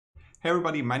Hey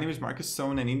everybody, my name is Marcus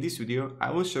Stone, and in this video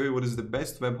I will show you what is the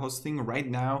best web hosting right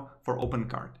now for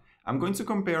OpenCart. I'm going to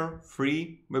compare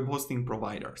three web hosting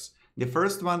providers. The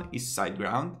first one is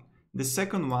Siteground, the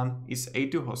second one is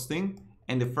A2 Hosting,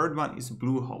 and the third one is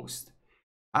Bluehost.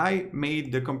 I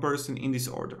made the comparison in this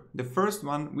order. The first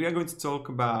one, we are going to talk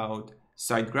about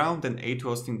Siteground and A2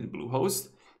 Hosting and Bluehost.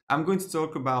 I'm going to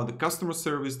talk about the customer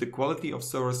service, the quality of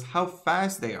servers, how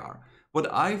fast they are,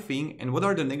 what I think and what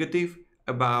are the negatives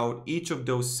about each of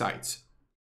those sites.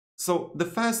 So the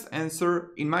fast answer,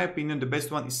 in my opinion, the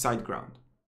best one is Siteground.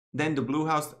 Then the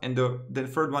Bluehost, and the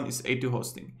third one is A2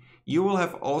 Hosting. You will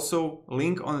have also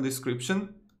link on the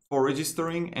description for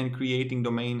registering and creating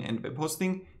domain and web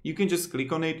hosting. You can just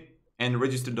click on it and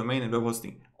register domain and web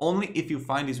hosting, only if you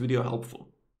find this video helpful.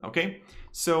 Okay,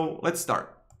 so let's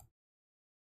start.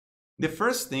 The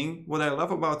first thing, what I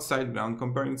love about Siteground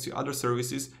comparing to other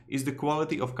services is the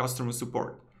quality of customer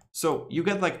support. So you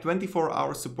get like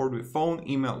 24-hour support with phone,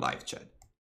 email, live chat.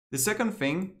 The second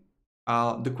thing,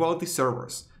 the quality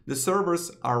servers. The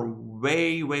servers are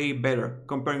way better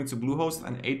comparing to Bluehost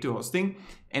and A2 Hosting.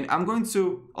 And I'm going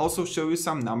to also show you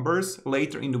some numbers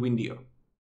later in the video.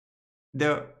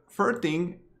 The third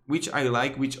thing, which I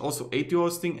like, which also A2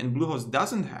 Hosting and Bluehost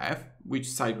doesn't have, which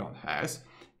Siteground has,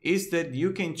 is that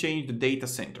you can change the data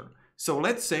center. So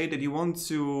let's say that you want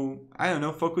to, I don't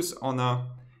know, focus on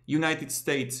United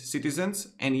States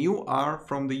citizens and you are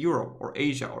from the Europe or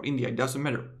Asia or India, it doesn't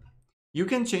matter. You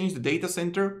can change the data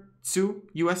center to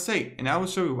USA, and I will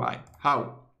show you why.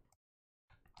 How?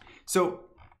 So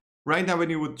right now when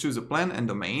you would choose a plan and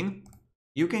domain,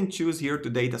 you can choose here to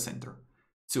data center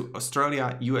to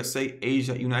Australia, USA,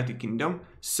 Asia, United Kingdom.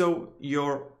 So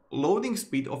your loading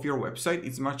speed of your website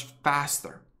is much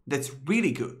faster. That's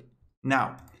really good.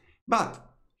 Now, but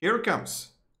here it comes.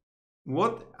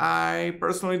 What I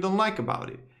personally don't like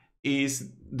about it is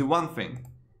the one thing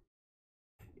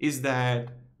is that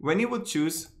when you would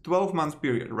choose 12 months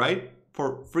period, right?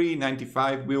 For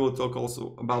 $3.95, we will talk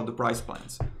also about the price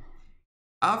plans.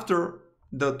 After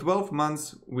the 12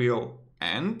 months will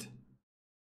end,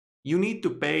 you need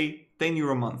to pay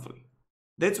 €10 monthly.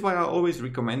 That's why I always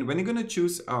recommend when you're gonna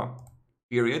choose a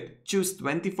period, choose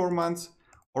 24 months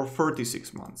or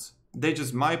 36 months. That's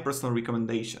just my personal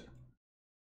recommendation.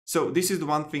 So this is the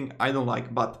one thing I don't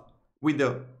like, but with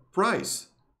the price,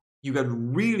 you get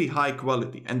really high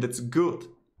quality and that's good.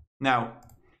 Now,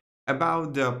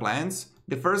 about the plans,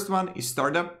 the first one is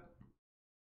startup.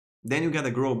 Then you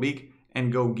gotta grow big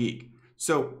and go gig.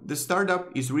 So the startup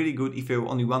is really good if you have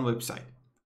only one website.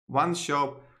 One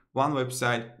shop, one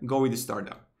website, go with the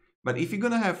startup. But if you're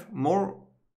gonna have more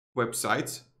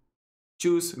websites,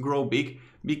 choose grow big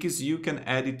because you can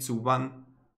add it to one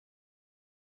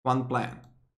plan.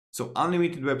 So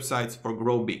unlimited websites for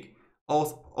grow big.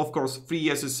 Of course, free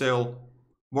SSL,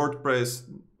 WordPress,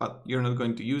 but you're not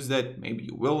going to use that. Maybe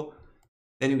you will.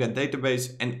 Then you got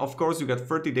database, and of course you got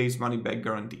 30 days money back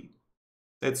guarantee.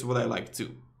 That's what I like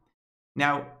too.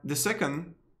 Now, the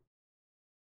second,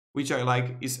 which I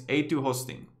like, is A2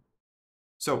 Hosting.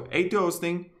 So A2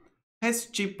 Hosting has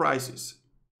cheap prices,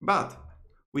 but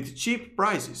with cheap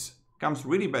prices comes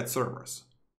really bad servers.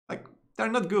 Like,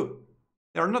 they're not good.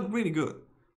 They're not really good.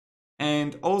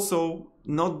 And also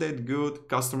not that good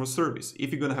customer service.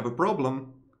 If you're gonna have a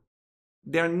problem,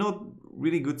 they're not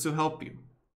really good to help you.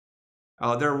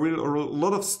 There are a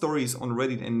lot of stories on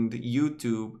Reddit and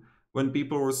YouTube when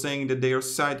people were saying that their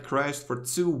site crashed for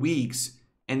 2 weeks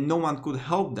and no one could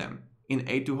help them in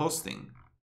A2 Hosting.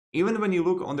 Even when you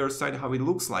look on their site how it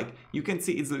looks like, you can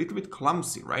see it's a little bit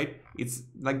clumsy, right? It's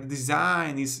like the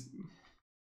design is...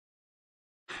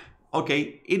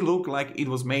 Okay, it looked like it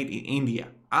was made in India.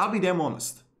 I'll be damn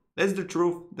honest. That's the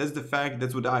truth, that's the fact,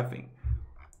 that's what I think.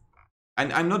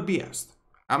 And I'm not biased.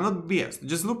 I'm not biased.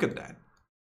 Just look at that.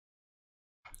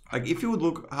 Like if you would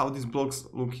look how these blocks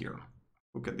look here.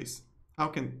 Look at this.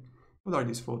 What are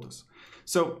these photos?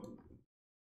 So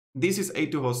this is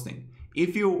A2 Hosting.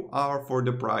 If you are for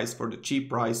the price, for the cheap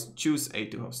price, choose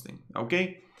A2 Hosting.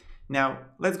 Okay? Now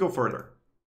let's go further.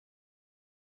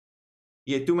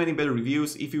 Yeah, too many bad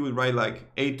reviews. If you would write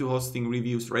like A2 Hosting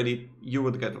reviews Reddit, you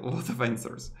would get a lot of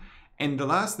answers. And the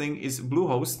last thing is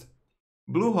Bluehost.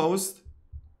 Bluehost,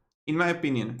 in my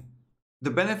opinion,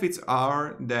 the benefits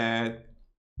are that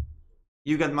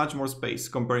you get much more space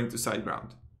comparing to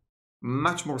Siteground.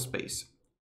 Much more space.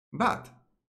 But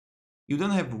you don't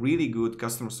have really good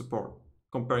customer support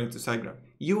comparing to Siteground.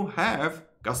 You have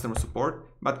customer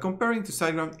support, but comparing to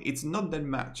Siteground, it's not that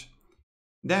much.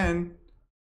 Then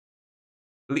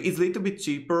it's a little bit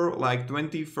cheaper, like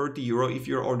 20-30 euro if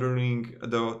you're ordering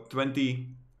the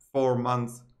 24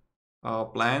 months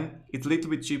plan. It's a little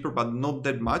bit cheaper, but not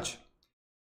that much.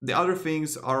 The other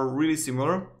things are really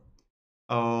similar.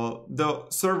 The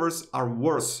servers are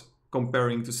worse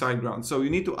comparing to Siteground. So you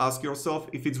need to ask yourself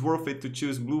if it's worth it to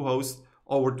choose Bluehost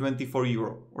over 24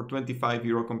 euro or 25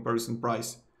 euro comparison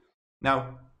price.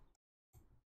 Now,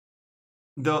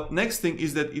 the next thing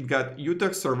is that it got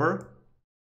UTAG server,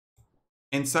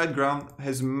 and Siteground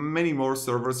has many more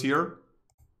servers here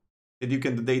that you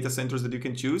can, the data centers that you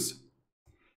can choose.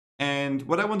 And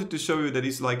what I wanted to show you that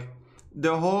is like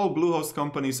the whole Bluehost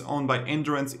company is owned by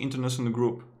Endurance International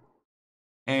Group.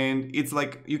 And it's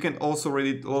like you can also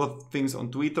read a lot of things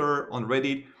on Twitter, on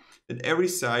Reddit, that every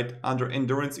site under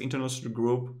Endurance International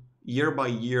Group, year by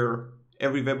year,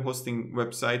 every web hosting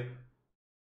website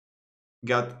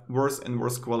got worse and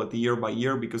worse quality year by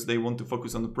year because they want to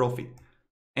focus on the profit.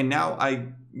 And now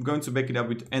I'm going to back it up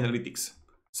with analytics.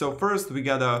 So first we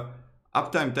got a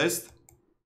uptime test.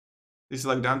 This is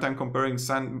like downtime comparing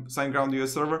SiteGround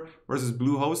US server versus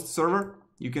Bluehost server.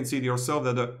 You can see it yourself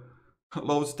that the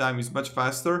load time is much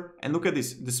faster. And look at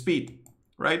this, the speed,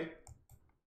 right?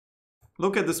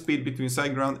 Look at the speed between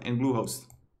SiteGround and Bluehost.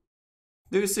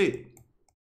 Do you see it?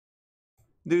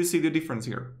 Do you see the difference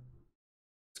here?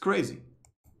 It's crazy.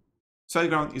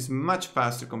 SiteGround is much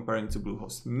faster comparing to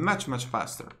Bluehost, much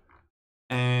faster.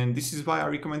 And this is why I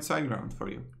recommend SiteGround for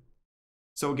you.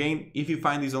 So again, if you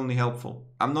find this only helpful,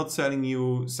 I'm not selling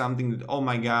you something that, oh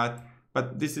my God,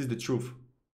 but this is the truth.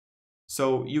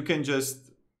 So you can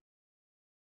just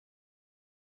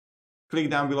click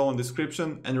down below in the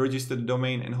description and register the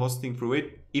domain and hosting through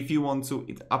it. If you want to,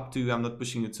 it's up to you. I'm not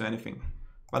pushing you to anything,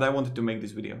 but I wanted to make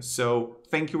this video. So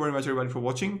thank you very much everybody for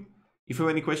watching. If you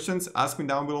have any questions, ask me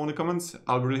down below in the comments.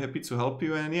 I'll be really happy to help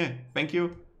you. And yeah, thank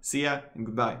you. See ya and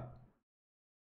goodbye.